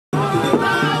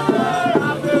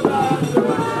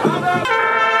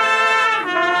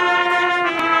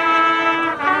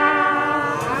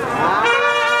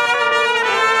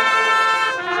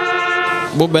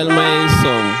Bobel my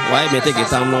son, why me take a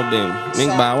time of them?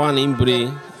 Make by one in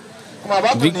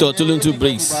Victor to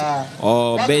Briggs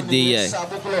or Brithday.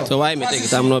 So why me take a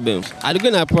time of them? I'm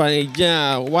gonna pray,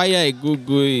 why I go?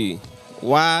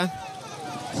 Why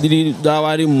did you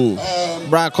do move?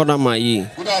 Bra corner my ye.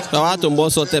 So I to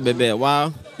boss or baby.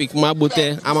 Wow, pick my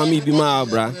booty. I'm a me be my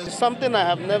bra. Something I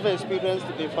have never experienced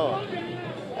before.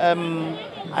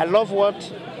 I love what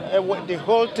the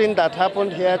whole thing that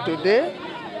happened here today,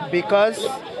 because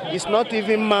it's not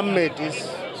even man-made, it's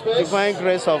divine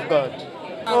grace of God.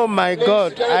 Oh my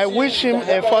God, I wish him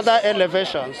a further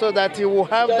elevation so that he will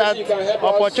have that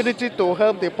opportunity to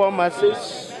help the poor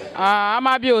masses. I'm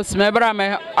a bios, my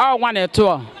brother, I want a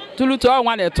tour. Tuluto, I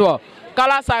want a tour.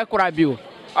 Kalasai Kurabio.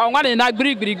 I want a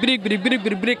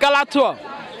Briggs, Kala tour.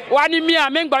 One in me, I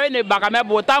mean, by any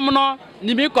bagamabo, Tamino,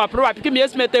 Nimiko, Piki,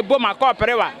 yes, met a bomber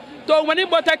corporate. So when he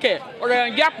bought a care or a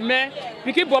gap me,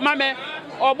 Piki Bomame,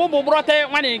 or Bobo brought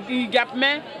one in gap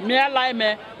me, me,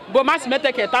 Bomas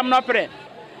metake Tamno pre.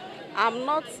 I'm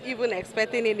not even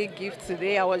expecting any gift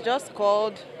today. I was just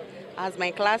called as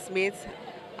my classmates.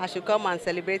 I should come and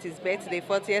celebrate his birthday,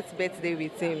 40th birthday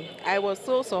with him. I was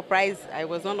so surprised I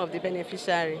was one of the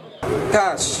beneficiaries.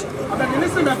 Cash. I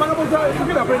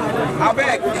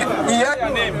beg, hear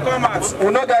your name, come out. We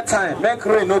know that time. Make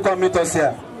rain no come meet us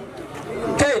here.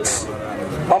 Kate,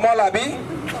 Omolabi,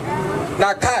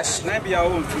 na Cash.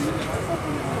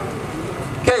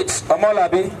 Kate,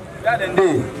 Omolabi,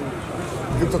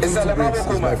 Victor Briggs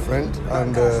is my friend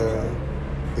and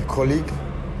a colleague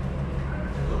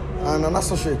and an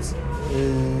associate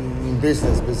in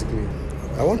business, basically.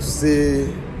 I want to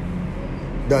say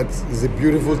that it's a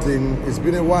beautiful thing. It's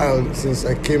been a while since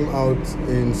I came out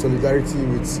in solidarity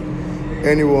with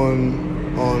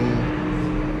anyone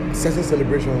on certain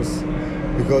celebrations,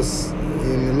 because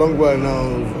in a long while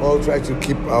now we've all tried to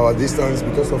keep our distance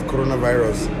because of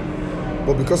coronavirus.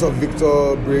 But because of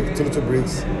Victor Briggs,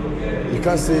 Briggs, you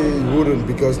can't say you wouldn't,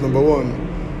 because number one,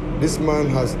 this man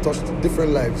has touched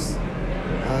different lives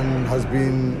and has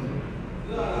been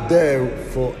there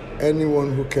for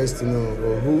anyone who cares to know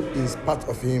or who is part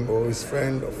of him or his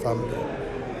friend or family.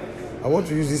 I want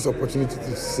to use this opportunity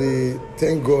to say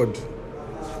thank God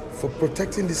for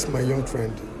protecting this my young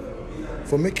friend,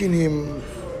 for making him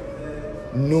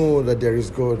know that there is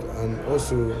God, and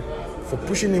also for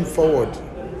pushing him forward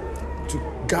to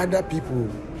gather people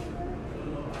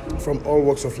from all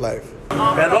walks of life. A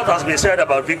lot has been said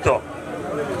about Victor,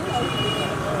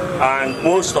 and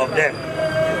most of them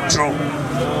true.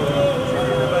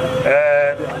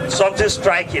 Something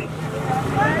striking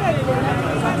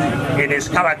in his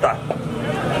character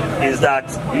is that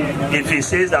if he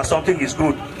says that something is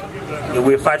good, he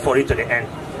will fight for it to the end.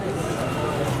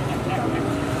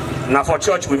 Now for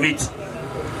church we meet,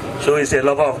 so he's a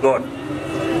lover of God.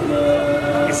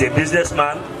 He's a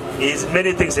businessman. He's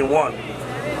many things in one.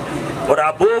 But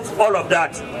above all of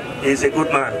that, he's a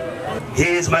good man. He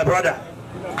is my brother.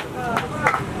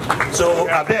 So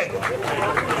I beg,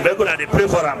 and they pray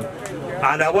for him.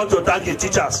 And I want to thank his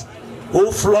teachers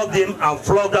who flogged him and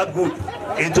flogged that good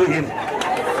into him.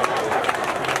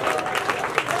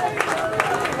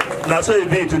 Now so it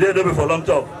be today, no be for long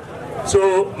talk.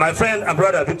 So my friend and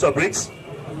brother Victor Briggs,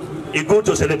 it's good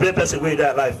to celebrate person in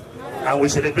their life. And we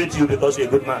celebrate you because you're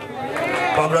a good man.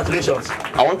 Congratulations.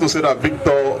 I want to say that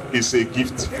Victor is a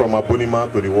gift from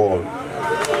Abonima to the world.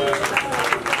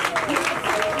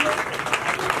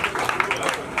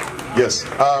 Yes,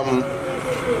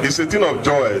 it's a thing of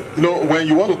joy. You know, when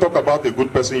you want to talk about a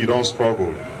good person, you don't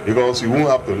struggle, because you won't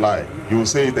have to lie. You will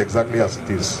say it exactly as it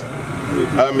is.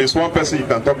 It's one person you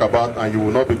can talk about and you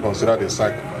will not be considered a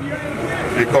psych,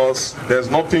 because there's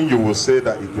nothing you will say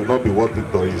that it will not be what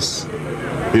Victor is.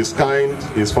 He's kind,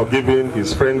 he's forgiving,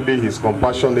 he's friendly, he's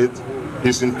compassionate,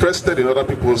 he's interested in other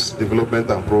people's development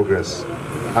and progress.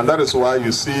 And that is why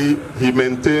you see he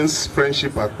maintains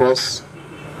friendship across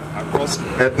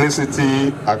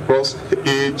ethnicity, across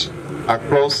age,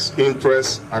 across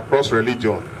interests, across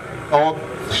religion. All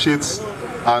shades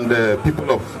and people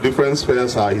of different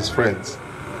spheres are his friends.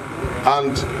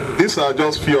 And these are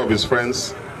just few of his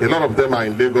friends. A lot of them are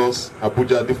in Lagos,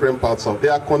 Abuja, different parts of. They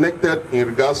are connected in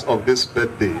regards of this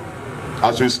birthday.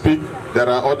 As we speak, there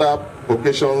are other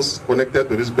occasions connected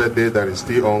to this birthday that is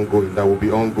still ongoing, that will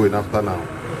be ongoing after now.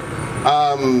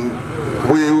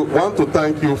 We want to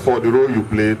thank you for the role you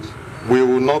played. We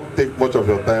will not take much of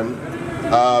your time.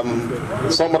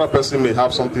 Some other person may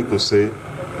have something to say,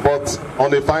 but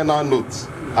on a final note,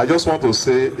 I just want to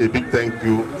say a big thank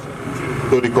you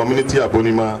to the community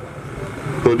Abonima,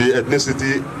 to the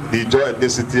ethnicity, the Ijaw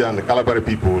ethnicity and the Kalabari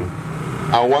people,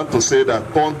 I want to say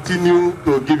that continue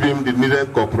to give him the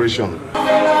needed cooperation. Our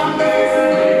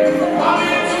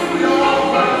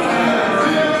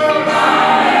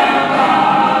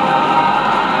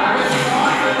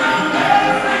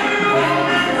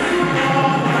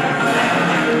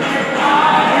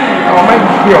mind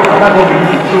is pure, and that's what we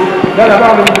need. So that's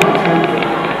what we need to say,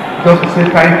 just to say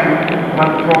thank you.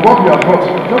 And from what we have got,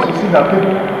 just to see that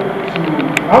people,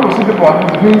 I want to see people at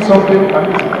least doing something,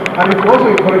 and it will also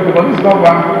encourage them. But this is not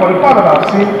one. For the part that I've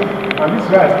seen, and this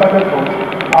is where I started from,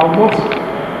 I will not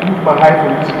move my height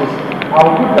from this place. I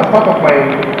will put it as part of my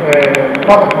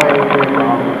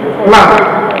plan.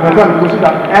 And then you see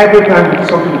that every time we do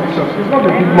something with Bishop, it's not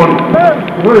a big money.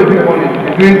 It's not a big money.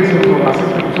 We're doing this thing to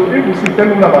assist people. So if we see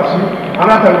 10 people about you,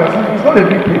 another time we see, it's not a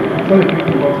big thing. It's not a big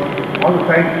thing. But I want to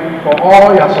thank you for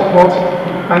all your support.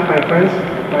 Thank my friends,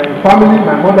 my family,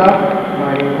 my mother,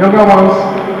 my younger ones,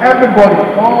 everybody,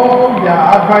 all their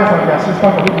advice and their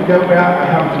assistance for me to get where I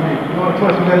am today. You know, it's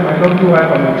especially my lovely wife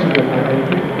and my children.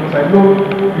 Because I know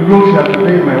the role she has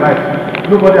played in my life.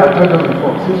 Nobody has judged us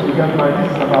before. Since we got married,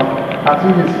 this is about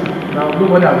 13 years. Now,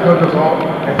 nobody has judged us all.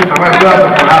 I think my wife goes out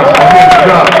of my house. I think she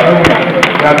goes out.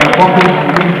 We have been working and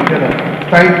living together.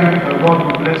 Thank you, and God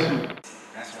will bless you.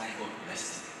 That's why God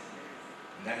blessed him.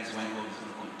 And that is why God is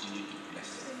going to continue to bless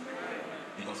him.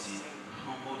 Because he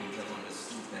humbled himself,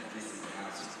 understood that this is the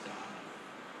house of God.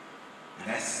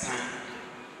 And I stand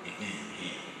again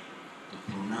here to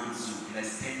pronounce you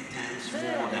blessed 10 times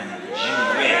more than you were.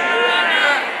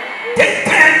 10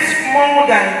 times more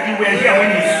than you were here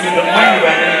when you stood up, when you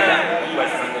were laying down, when you were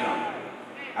standing up.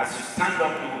 As you stand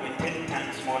up, you will be 10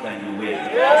 times more than you were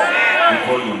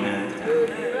before you knelt down.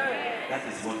 That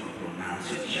is what we pronounce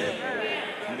with you.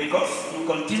 And because you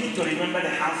continue to remember the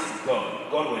house of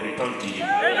God, God will return to you.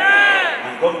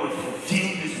 And God will fulfill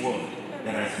this word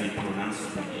that has been pronounced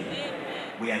upon you.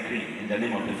 We agree in the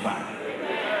name of the Father,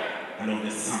 and of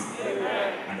the Son,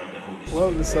 and of the Holy Spirit.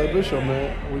 Well, the celebration,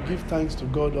 man, we give thanks to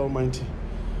God Almighty.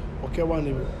 Okay, one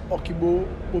Okibo,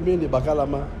 Obe the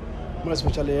Bakalama, more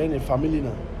especially any family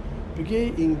now.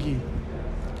 Because Ingi,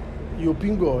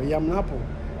 Yopingo, Yamnapo,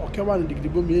 okay, one the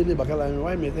Gribo me the Bakalama,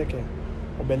 why me take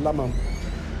Obelama?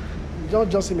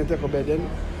 Don't just me take Obed then.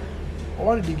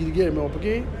 One the Grigame,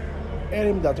 okay,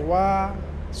 him that wa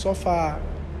so far,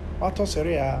 what was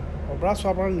area, or brass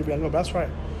one, no brass right.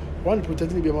 One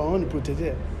protecting the one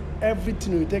protected.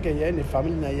 Everything we take in the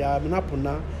family na ya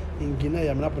Minapuna in Guinea,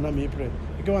 Yamnapuna me pray.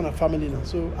 You go on a family now.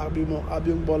 So I'll be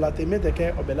bola te make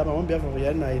care of Belama one bear for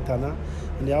Yana Itana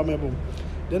and the army boom.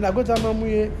 Then I go to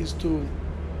Mamuye is to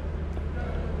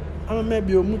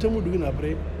maybe Mutamu doing a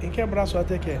pray. In Cabras, I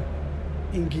take care.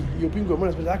 Ingi, Yopingo, more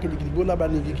especially the Gibola,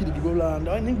 Baniki, Gibola, and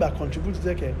I think that contribute to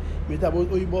take care. With about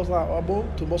Oibosa or Bo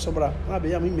to Bosobra. I'll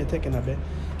be me taking a bed.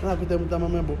 And I put them with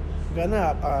Mamabo.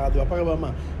 Ghana, the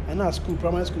Apagabama, and our school,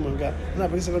 primary school manga, and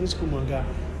our secondary school manga,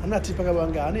 and that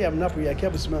Tipagabanga, and I am Napu, I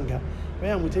kept manga.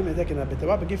 Where I'm with him taking a bit.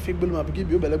 I give fig bulma, give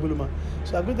you Belabulma.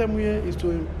 So I go them here is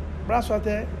to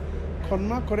Braswate,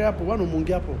 Conma Korea, one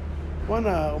Mungapo, one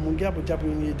Mungapo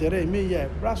Japan, Tere, me, yeah,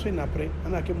 Braswin Apre,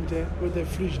 and I came with the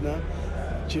fridge now,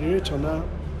 generator now,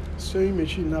 sewing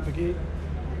machine now,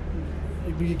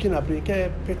 we can bring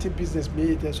petty business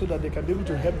made so that they can be able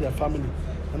to help their family.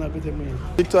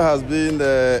 Victor has been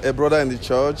a brother in the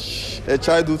church, a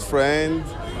childhood friend,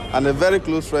 and a very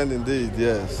close friend indeed,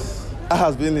 yes. That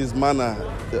has been his manner.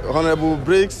 The Honorable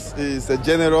Briggs is a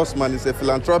generous man, he's a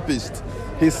philanthropist.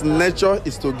 His nature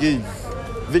is to give.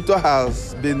 Victor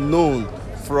has been known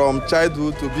from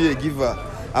childhood to be a giver,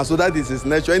 and so that is his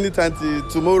nature. Anytime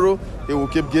tomorrow, he will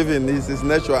keep giving. It's his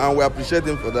nature, and we appreciate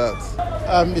him for that.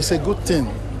 It's a good thing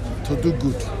to do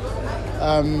good.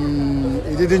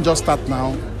 It didn't just start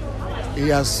now. He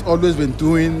has always been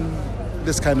doing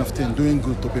this kind of thing, doing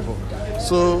good to people.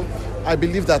 So I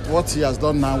believe that what he has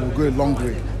done now will go a long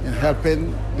way in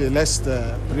helping the less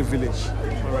privileged.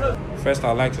 First,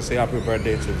 I'd like to say happy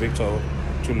birthday to Victor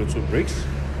Tulutu Briggs.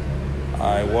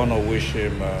 I want to wish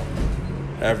him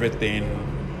everything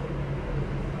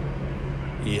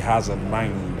he has in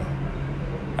mind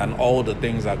and all the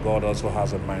things that God also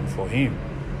has in mind for him.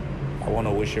 I want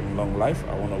to wish him long life.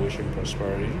 I want to wish him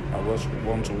prosperity. I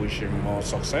want to wish him more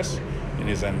success in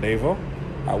his endeavor.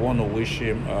 I want to wish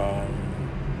him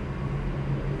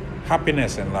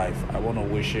happiness in life. I want to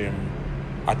wish him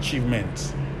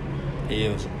achievement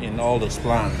in all his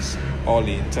plans, all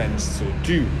he intends to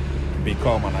do,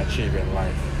 become and achieve in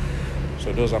life.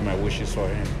 So those are my wishes for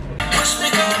him.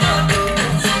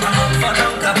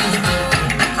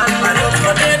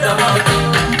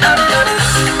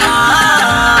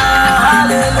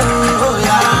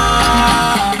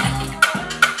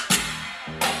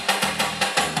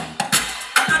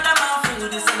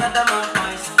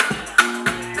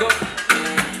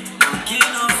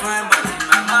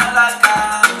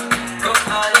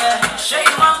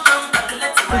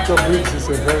 Victor Briggs is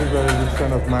a very, very good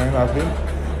friend of mine. I've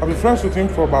been friends with him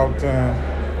for about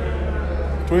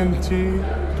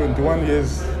 21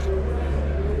 years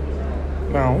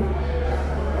now.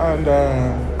 And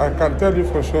I can tell you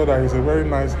for sure that he's a very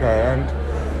nice guy.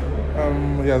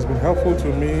 And he has been helpful to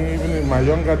me even in my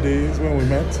younger days when we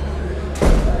met.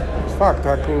 In fact,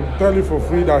 I could tell you for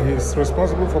free that he's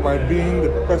responsible for my being the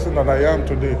person that I am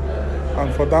today.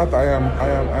 And for that, I'm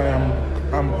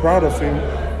proud of him,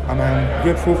 and I'm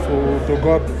grateful to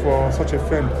God for such a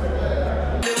friend.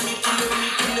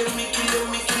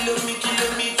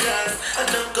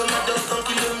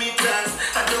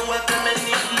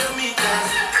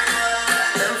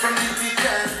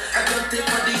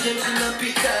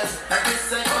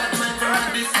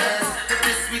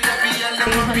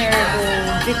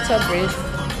 Victor Briggs.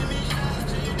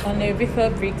 Honorable Victor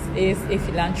Briggs is a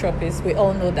philanthropist. We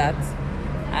all know that.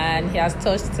 And he has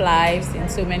touched lives in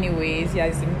so many ways. He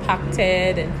has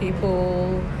impacted and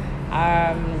people,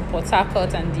 Port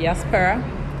Harcourt and diaspora.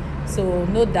 So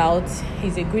no doubt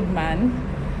he's a good man.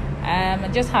 I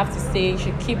just have to say, he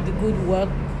should keep the good work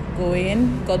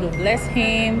going. God will bless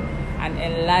him and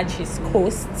enlarge his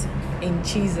coast. In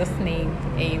Jesus' name,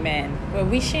 amen. We're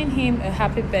wishing him a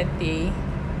happy birthday,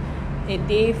 a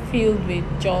day filled with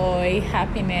joy,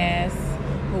 happiness.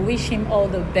 We wish him all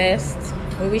the best.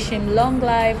 We wish him long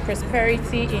life,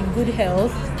 prosperity, in good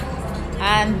health,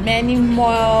 and many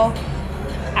more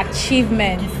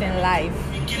achievements in life.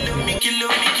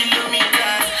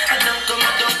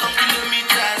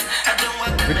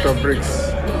 Victor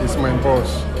Briggs is my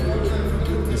boss.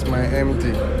 He's my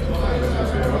MD.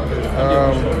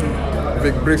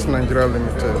 Big Briggs Nigeria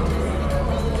Limited.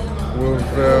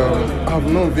 I've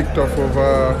known Victor for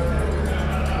over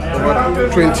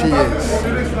 20 years.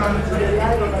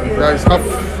 That is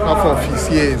half of his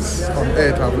years on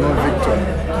earth I've known Victor.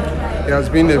 He has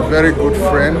been a very good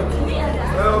friend. He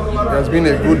has been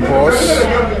a good boss.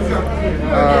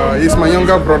 He's my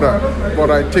younger brother,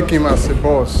 but I take him as a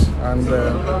boss, and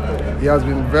he has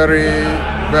been very,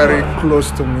 very close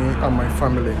to me and my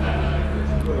family.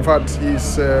 In fact,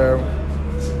 his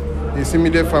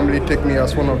immediate family take me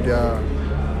as one of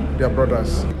their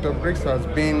brothers. Victor Briggs has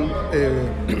been a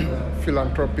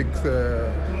philanthropic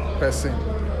person.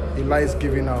 He likes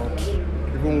giving out.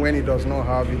 Even when he does not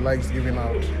have, he likes giving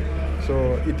out.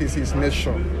 So it is his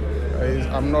nature.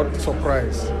 I'm not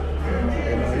surprised.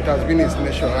 It has been his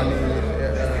nature, and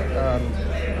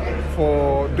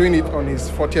for doing it on his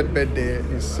 40th birthday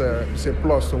is a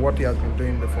plus to what he has been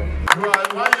doing before. You are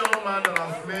one young man that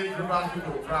has made Rivers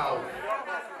people proud.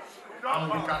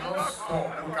 And we cannot stop,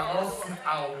 we cannot sit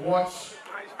and watch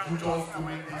you just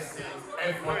doing these things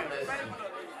effortlessly.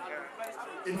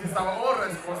 It is our own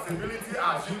responsibility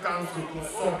as you council to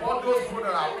support those people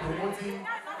that are promoting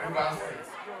Rivers State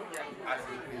as a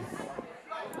place.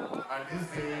 And this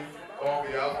day, on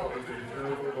behalf of the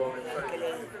local government, the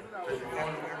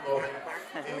local government,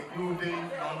 including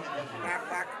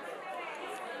non-indigenous,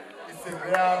 it's a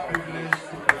rare privilege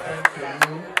to present to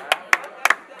you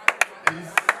this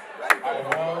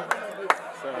award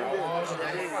of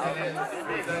excellence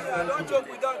presented to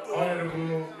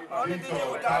Honorable Victor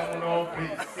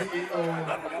Briggs, CEO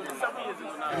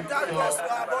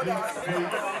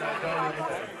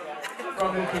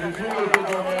from the Philippine local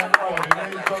government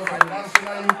coordinators of the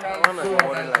National Youth Council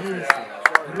of Nigeria,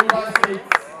 Rivers State,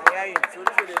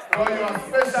 for your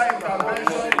special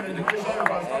intervention in education of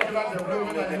particular development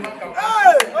and human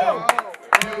capacity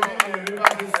building in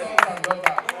Rivers State sons and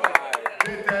daughters,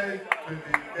 dated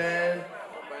 23rd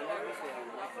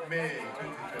May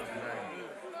 2029.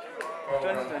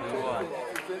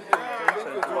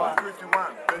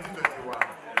 2021.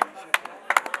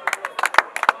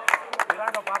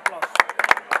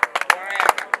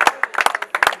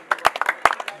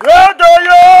 Build the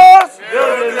youth!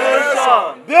 Build the nation!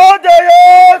 Build the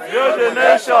youth! Build the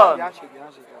nation!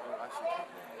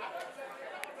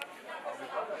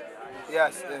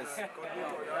 Yes.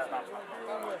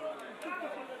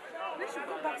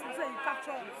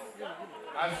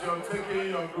 As you're taking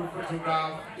your group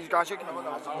photograph,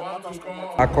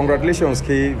 Congratulations,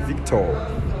 Victor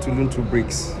Tuluntu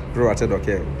Briggs, bro. I said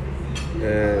okay.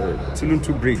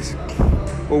 Tuluntu Briggs,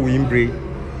 Wimbre,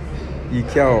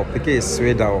 Ikao, Peke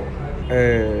Swedao,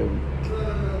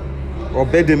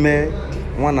 Obedeme,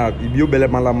 one of Ibiobele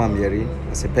Malama Mary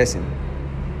as a person.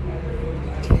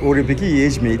 Oripiki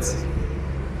age mates,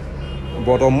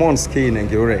 but on months Kane and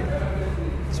Gure.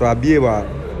 So I be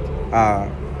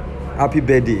happy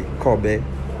birthday, Kobe.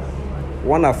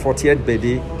 One of 40th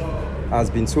birthday has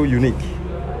been so unique.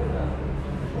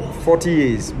 40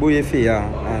 years, Boyefea,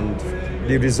 and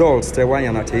the results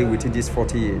within these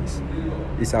 40 years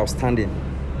is outstanding.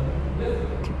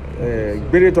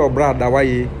 Spirit of Brad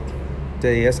Dawai,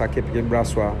 yes, I keep your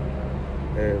braswa.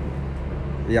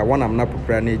 Yeah, one I'm not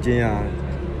prepared.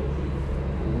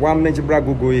 One major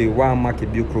brago one make a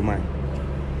biochromine.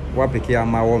 One peke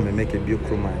ama one make a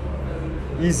biochromine.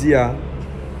 Easier,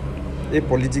 a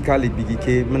politically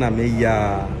big mena me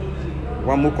ya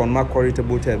one more on my corridor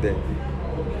bote there.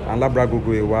 And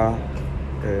labrago wa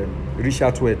reach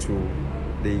out to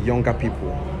the younger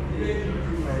people.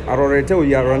 I already tell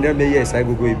you around there, yes, I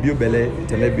go bio belle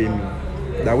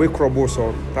temebim. That way crobbo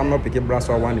so I'm not picking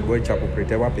braswa one boy chapel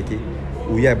pretend picky.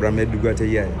 We are Bramed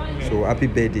year. So happy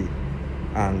birthday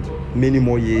and many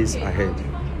more years ahead.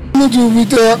 Mutu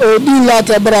vite odi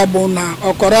lata brabona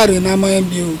okorari na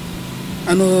mayembio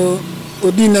ano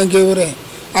odi nangewre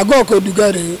ago ko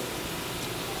dugare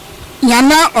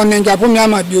nyana onenga po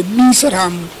myama bio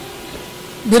binsram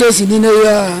beresi ni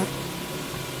ya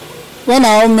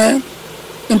wana ome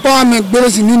empowerment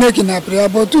beresi ni ne kina prayer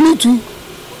but tulutu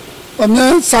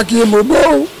ome saki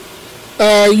mobo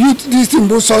youth this thing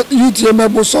bo so youth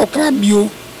yemebo so krabio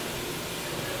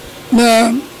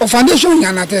na foundation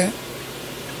nyana te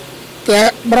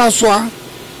braswa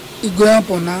igoya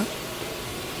pona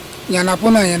yana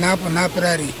pona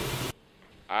prairie.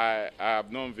 I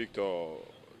have known Victor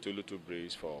Tulutu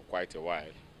Briggs for quite a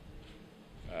while.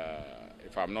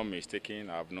 If I'm not mistaken,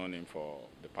 I've known him for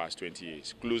the past 20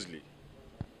 years, closely.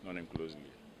 Known him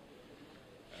closely.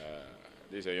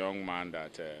 This is a young man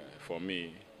that, for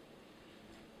me,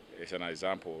 is an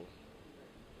example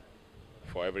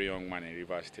for every young man in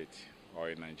Rivers State or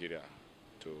in Nigeria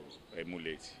to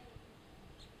emulate.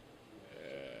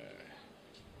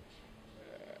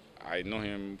 I know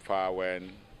him far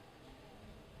when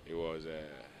he was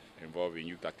involved in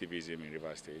youth activism in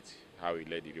Rivers State, how he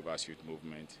led the Rivers Youth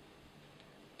Movement,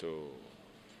 to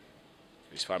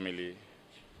his family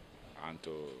and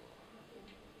to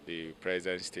the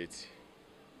present state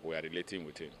we are relating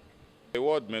with him. The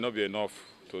word may not be enough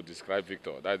to describe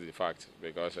Victor, that's the fact,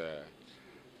 because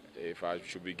if I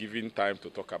should be given time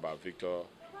to talk about Victor,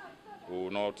 we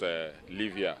will not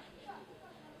live here.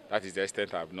 That is the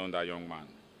extent I've known that young man.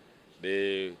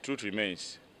 The truth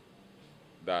remains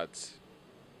that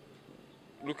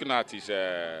looking at his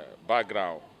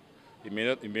background, he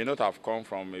may not have come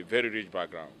from a very rich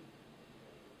background.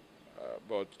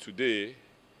 But today,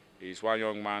 he's one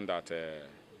young man that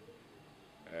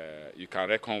you can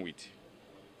reckon with.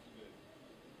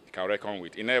 You can reckon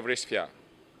with in every sphere.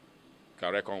 You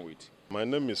can reckon with. My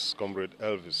name is Comrade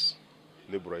Elvis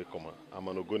Lebroy Koma. I'm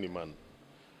an Ogoni man.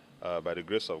 By the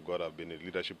grace of God, I've been in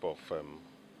leadership of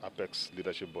Apex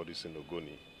leadership bodies in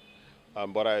Ogoni.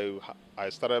 But I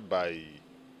started by,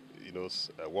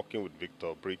 working with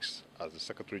Victor Briggs as the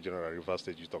Secretary General of Rivers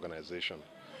State Youth Organization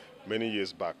many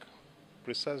years back,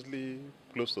 precisely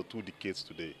close to 2 decades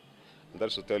today. And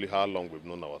that's to tell you how long we've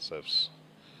known ourselves.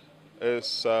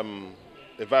 As a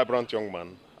vibrant young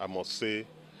man, I must say,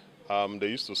 they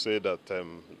used to say that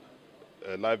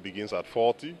life begins at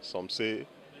 40. Some say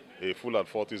a fool at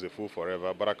 40 is a fool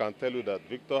forever. But I can tell you that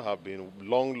Victor have been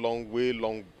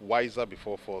way wiser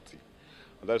before 40.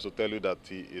 And that's to tell you that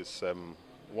he is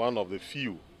one of the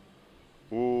few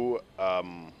who are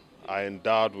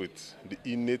endowed with the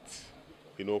innate,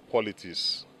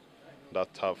 qualities that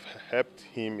have helped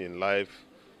him in life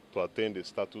to attain the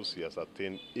status he has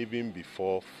attained even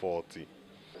before 40.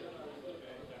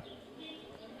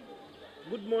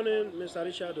 Good morning, Mr.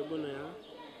 Richard Ogunaya.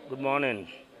 Good morning.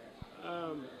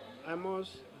 I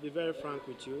must be very frank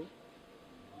with you.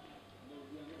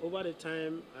 Over the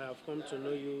time I have come to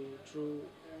know you through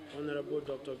Honorable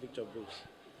Dr. Victor Briggs,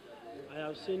 I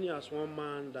have seen you as one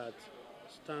man that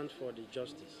stands for the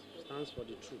justice, stands for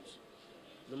the truth,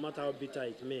 no matter how bitter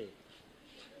it may.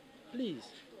 Please,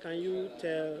 can you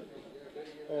tell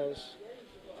us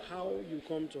how you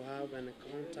come to have an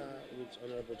encounter with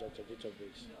Honorable Dr. Victor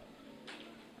Briggs?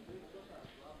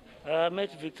 I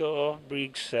met Victor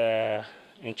Briggs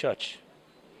in church.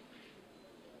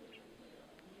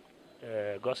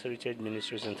 God's Heritage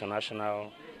Ministries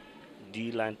International,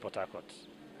 D-Line Port Harcourt,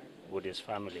 with his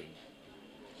family.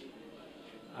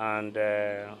 And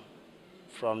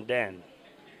from then,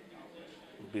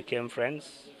 we became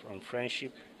friends. From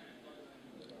friendship,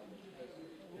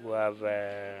 we have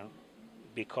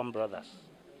become brothers.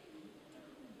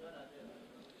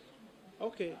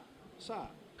 Okay, sir,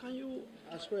 can you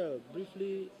as well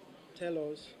briefly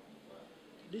tell us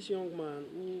this young man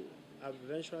who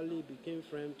eventually became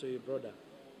friend to your brother,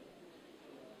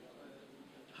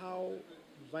 how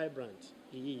vibrant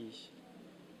he is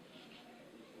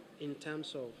in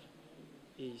terms of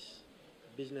his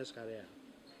business career?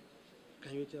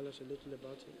 Can you tell us a little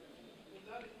about it?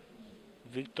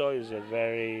 Victor is a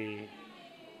very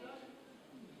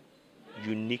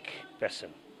unique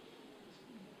person.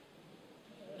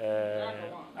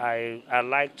 I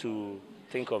like to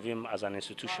think of him as an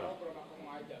institution.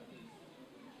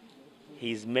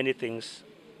 He's many things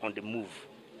on the move,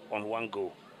 on one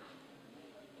go.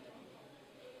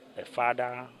 A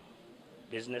father,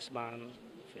 businessman,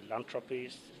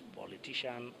 philanthropist,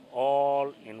 politician,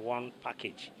 all in one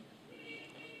package.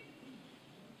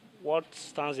 What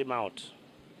stands him out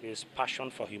is passion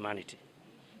for humanity.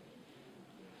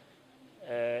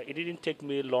 It didn't take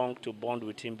me long to bond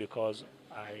with him because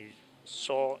I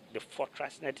saw the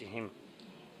forthrightness in him.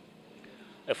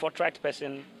 A forthright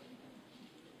person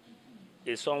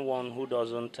is someone who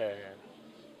doesn't,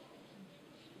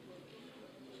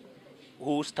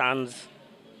 who stands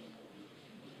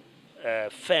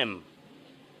firm,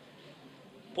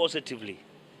 positively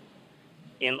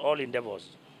in all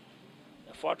endeavors.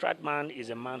 A forthright man is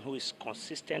a man who is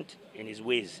consistent in his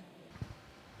ways.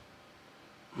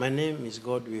 My name is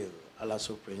Godwill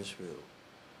Alaso Princeville,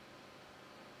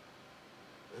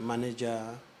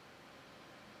 manager,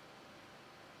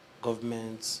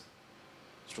 government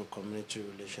through community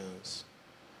relations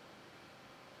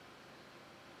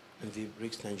in the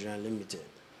Briggs Nigeria Limited.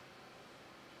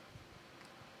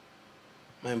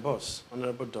 My boss,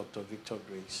 Honorable Dr. Victor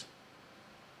Briggs,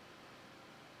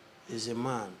 is a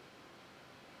man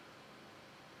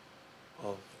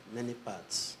of many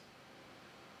parts.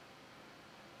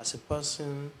 As a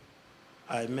person,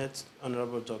 I met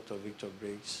Honorable Dr. Victor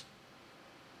Briggs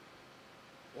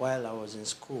while I was in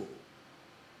school.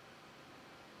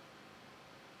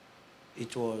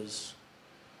 It was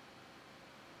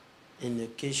an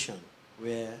occasion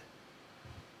where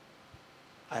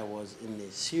I was in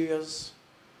a serious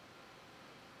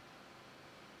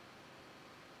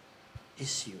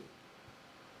issue,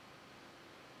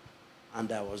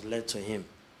 and I was led to him.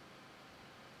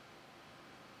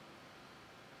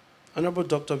 Honorable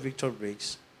Dr. Victor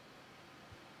Briggs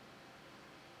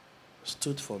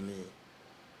stood for me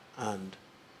and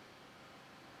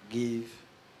gave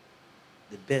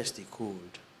the best he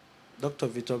could. Dr.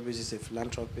 Victor Briggs is a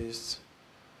philanthropist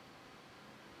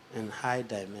in high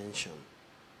dimension.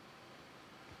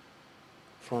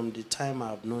 From the time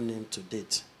I've known him to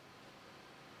date,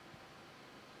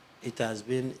 it has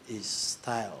been his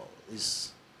style,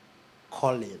 his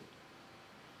calling.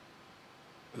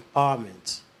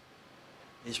 Empowerment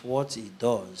is what he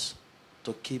does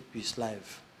to keep his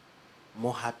life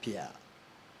more happier.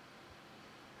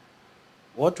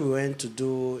 What we went to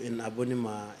do in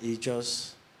Abonima is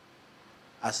just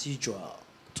as usual.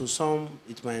 To some,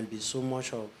 it might be so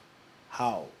much of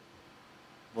how,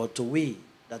 but to we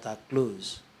that are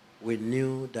close, we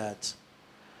knew that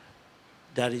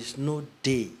there is no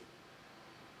day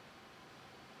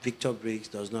Victor Briggs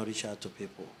does not reach out to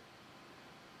people.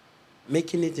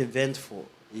 Making it eventful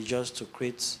is just to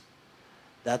create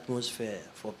the atmosphere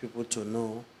for people to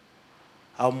know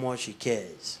how much he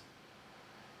cares.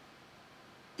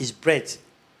 His breath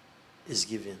is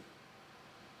given.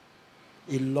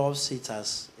 He loves it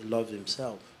as he loves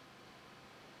himself.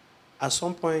 At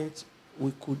some point,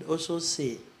 we could also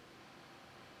say,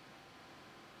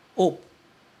 hope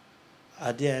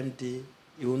at the MD,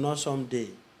 he will not someday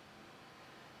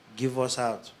give us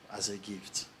out as a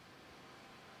gift.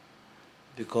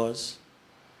 Because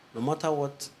no matter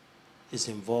what is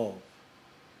involved,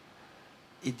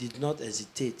 he did not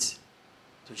hesitate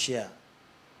to share.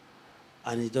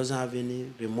 And he doesn't have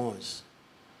any remorse,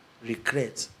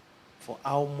 regret for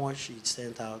how much he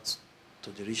sent out to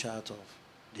the reach out of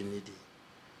the needy.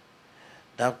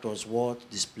 That was what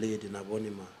displayed in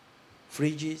Abonima.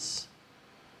 Fridges,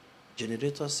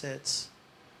 generator sets,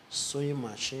 sewing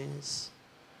machines,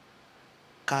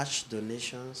 cash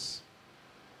donations,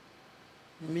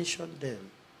 mentioned them,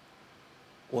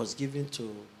 was given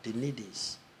to the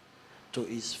needies, to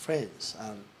his friends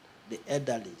and the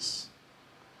elderlies,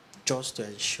 just to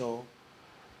ensure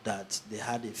that they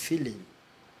had a feeling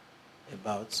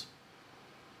about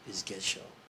his gesture.